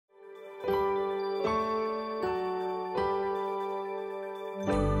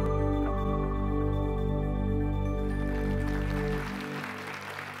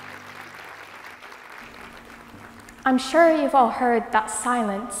I'm sure you've all heard that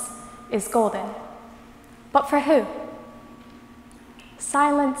silence is golden. But for who?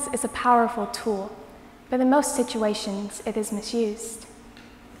 Silence is a powerful tool, but in most situations it is misused.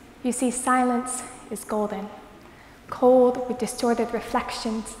 You see, silence is golden. Cold with distorted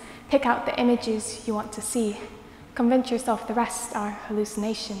reflections, pick out the images you want to see. Convince yourself the rest are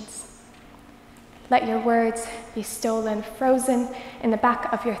hallucinations. Let your words be stolen, frozen in the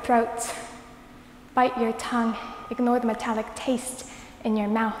back of your throat. Bite your tongue, ignore the metallic taste in your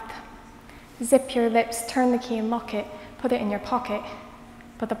mouth. Zip your lips, turn the key and lock it, put it in your pocket.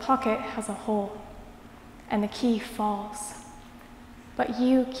 But the pocket has a hole, and the key falls. But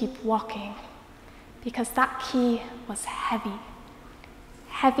you keep walking, because that key was heavy.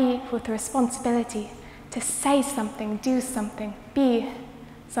 Heavy with the responsibility to say something, do something, be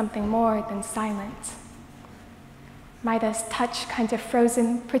something more than silent. Midas touch kind of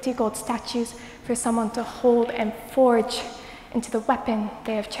frozen, pretty gold statues for someone to hold and forge into the weapon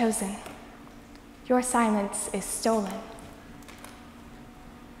they have chosen. Your silence is stolen.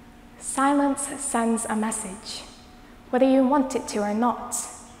 Silence sends a message, whether you want it to or not.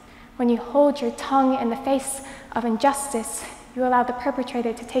 When you hold your tongue in the face of injustice, you allow the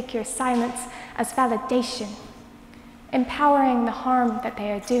perpetrator to take your silence as validation, empowering the harm that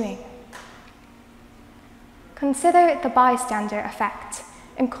they are doing. Consider the bystander effect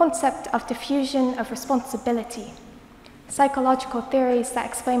and concept of diffusion of responsibility, psychological theories that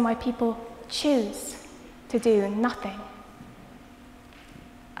explain why people choose to do nothing.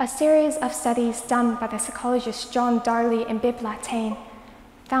 A series of studies done by the psychologist John Darley and Bib Latane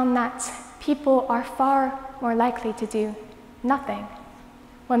found that people are far more likely to do nothing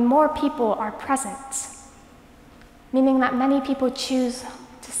when more people are present, meaning that many people choose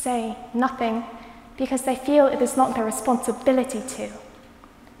to say nothing because they feel it is not their responsibility to.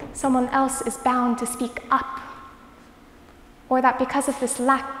 Someone else is bound to speak up, or that because of this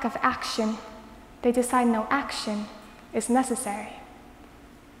lack of action, they decide no action is necessary.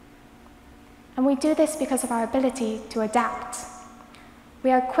 And we do this because of our ability to adapt.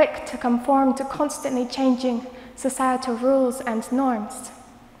 We are quick to conform to constantly changing societal rules and norms.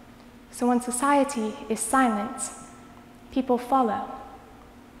 So when society is silent, people follow.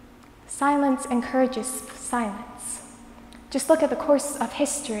 Silence encourages silence. Just look at the course of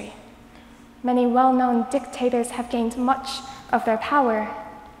history. Many well-known dictators have gained much of their power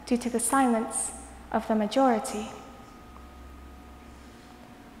due to the silence of the majority.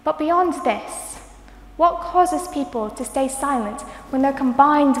 But beyond this, what causes people to stay silent when their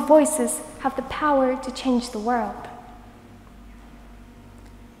combined voices have the power to change the world?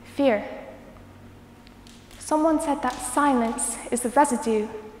 Fear. Someone said that silence is the residue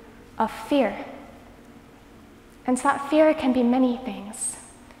of fear. And that fear can be many things.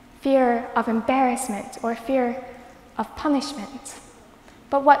 Fear of embarrassment or fear of punishment.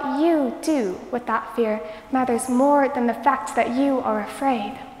 But what you do with that fear matters more than the fact that you are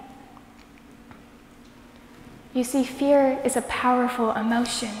afraid. You see, fear is a powerful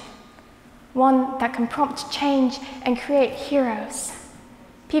emotion, one that can prompt change and create heroes,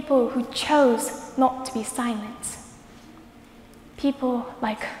 people who chose not to be silent. People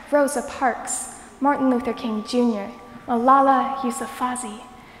like Rosa Parks, Martin Luther King Jr., Malala Yousafzai,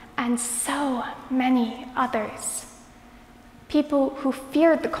 and so many others. People who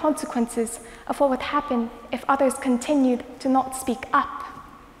feared the consequences of what would happen if others continued to not speak up.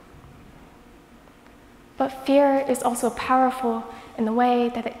 But fear is also powerful in the way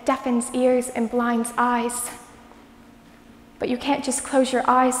that it deafens ears and blinds eyes. But you can't just close your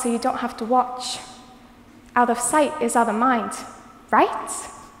eyes so you don't have to watch. Out of sight is out of mind, right?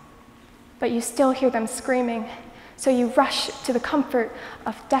 But you still hear them screaming, so you rush to the comfort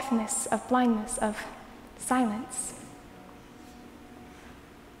of deafness, of blindness, of silence.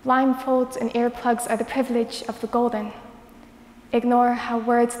 Blindfolds and earplugs are the privilege of the golden. Ignore how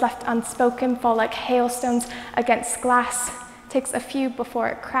words left unspoken fall like hailstones against glass. Takes a few before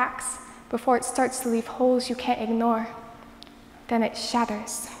it cracks, before it starts to leave holes you can't ignore. Then it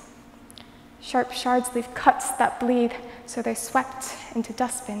shatters. Sharp shards leave cuts that bleed, so they're swept into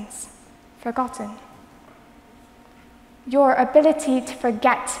dustbins, forgotten. Your ability to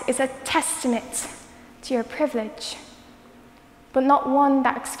forget is a testament to your privilege, but not one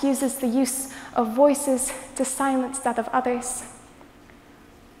that excuses the use of voices to silence that of others.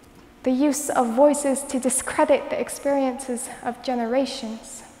 The use of voices to discredit the experiences of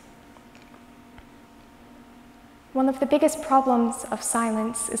generations. One of the biggest problems of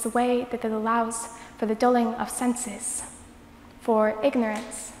silence is the way that it allows for the dulling of senses, for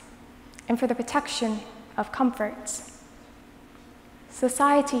ignorance, and for the protection of comfort.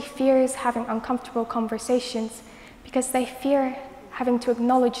 Society fears having uncomfortable conversations because they fear having to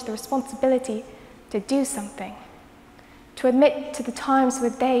acknowledge the responsibility to do something, to admit to the times where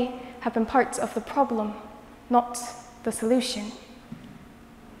they have been parts of the problem, not the solution.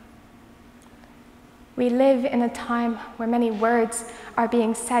 We live in a time where many words are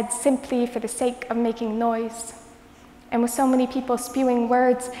being said simply for the sake of making noise. And with so many people spewing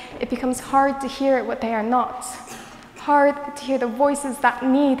words, it becomes hard to hear what they are not, hard to hear the voices that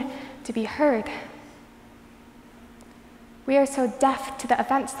need to be heard. We are so deaf to the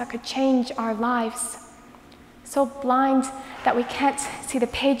events that could change our lives, so blind that we can't see the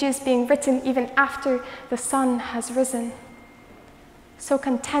pages being written even after the sun has risen, so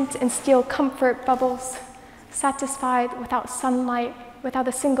content in steel comfort bubbles, satisfied without sunlight, without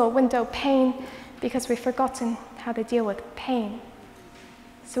a single window pane, because we've forgotten how to deal with pain.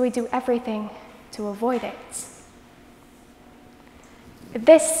 So we do everything to avoid it.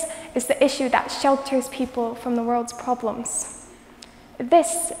 This is the issue that shelters people from the world's problems.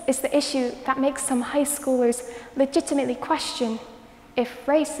 This is the issue that makes some high schoolers legitimately question if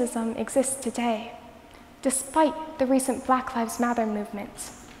racism exists today, despite the recent Black Lives Matter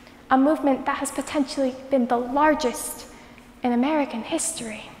movement, a movement that has potentially been the largest in American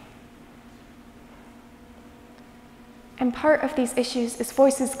history. And part of these issues is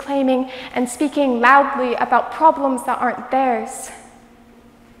voices claiming and speaking loudly about problems that aren't theirs.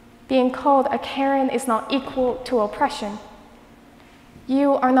 Being called a Karen is not equal to oppression.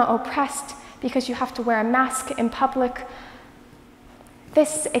 You are not oppressed because you have to wear a mask in public.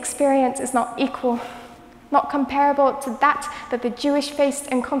 This experience is not equal, not comparable to that the Jewish faced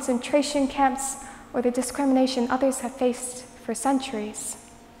in concentration camps or the discrimination others have faced for centuries.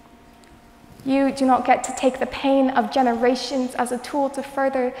 You do not get to take the pain of generations as a tool to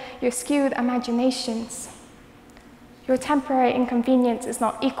further your skewed imaginations. Your temporary inconvenience is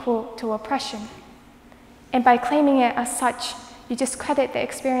not equal to oppression. And by claiming it as such, you discredit the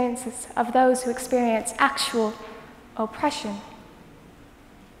experiences of those who experience actual oppression.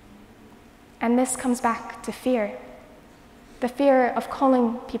 And this comes back to fear. The fear of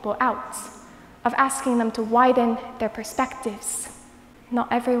calling people out, of asking them to widen their perspectives. Not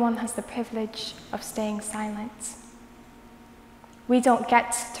everyone has the privilege of staying silent. We don't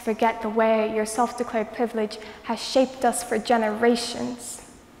get to forget the way your self-declared privilege has shaped us for generations.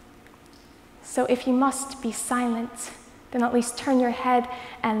 So if you must be silent, then at least turn your head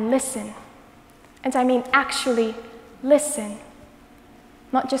and listen. And I mean actually listen.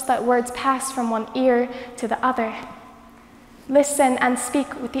 Not just let words pass from one ear to the other. Listen and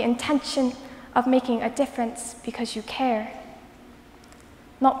speak with the intention of making a difference because you care,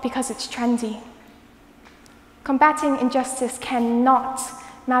 not because it's trendy. Combating injustice cannot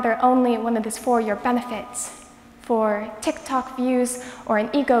matter only when it is for your benefit, for TikTok views or an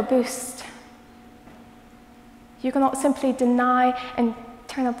ego boost. You cannot simply deny and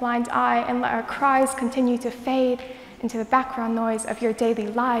turn a blind eye and let our cries continue to fade into the background noise of your daily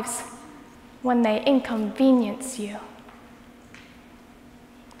lives when they inconvenience you.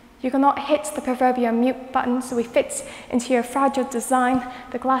 You cannot hit the proverbial mute button so we fit into your fragile design,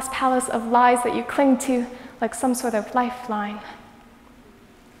 the glass palace of lies that you cling to like some sort of lifeline.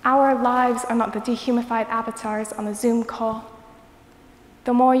 Our lives are not the dehumified avatars on a Zoom call.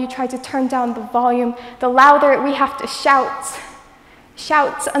 The more you try to turn down the volume, the louder we have to shout.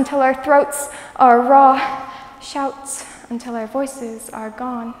 Shout until our throats are raw. Shout until our voices are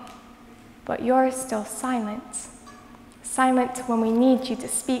gone. But you're still silent. Silent when we need you to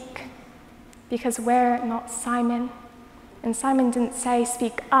speak. Because we're not Simon. And Simon didn't say,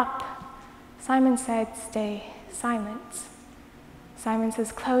 speak up. Simon said, stay silent. Simon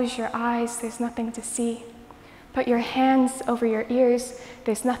says, close your eyes, there's nothing to see. Put your hands over your ears,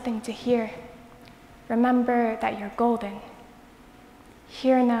 there's nothing to hear. Remember that you're golden.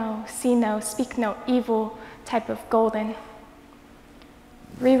 Hear no, see no, speak no evil type of golden.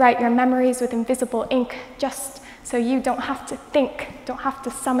 Rewrite your memories with invisible ink just so you don't have to think, don't have to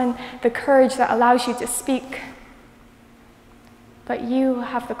summon the courage that allows you to speak. But you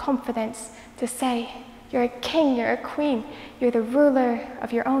have the confidence to say, you're a king, you're a queen, you're the ruler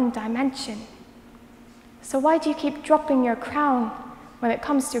of your own dimension. So why do you keep dropping your crown when it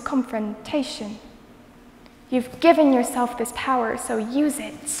comes to confrontation? You've given yourself this power, so use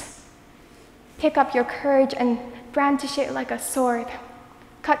it. Pick up your courage and brandish it like a sword.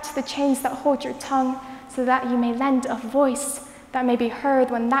 Cut the chains that hold your tongue so that you may lend a voice that may be heard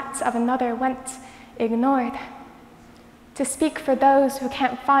when that of another went ignored. To speak for those who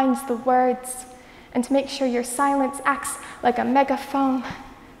can't find the words, and to make sure your silence acts like a megaphone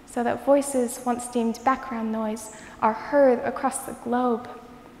so that voices once deemed background noise are heard across the globe.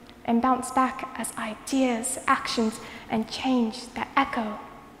 and bounce back as ideas, actions, and change that echo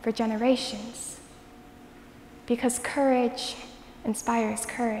for generations. Because courage inspires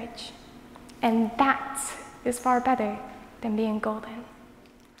courage, and that is far better than being golden.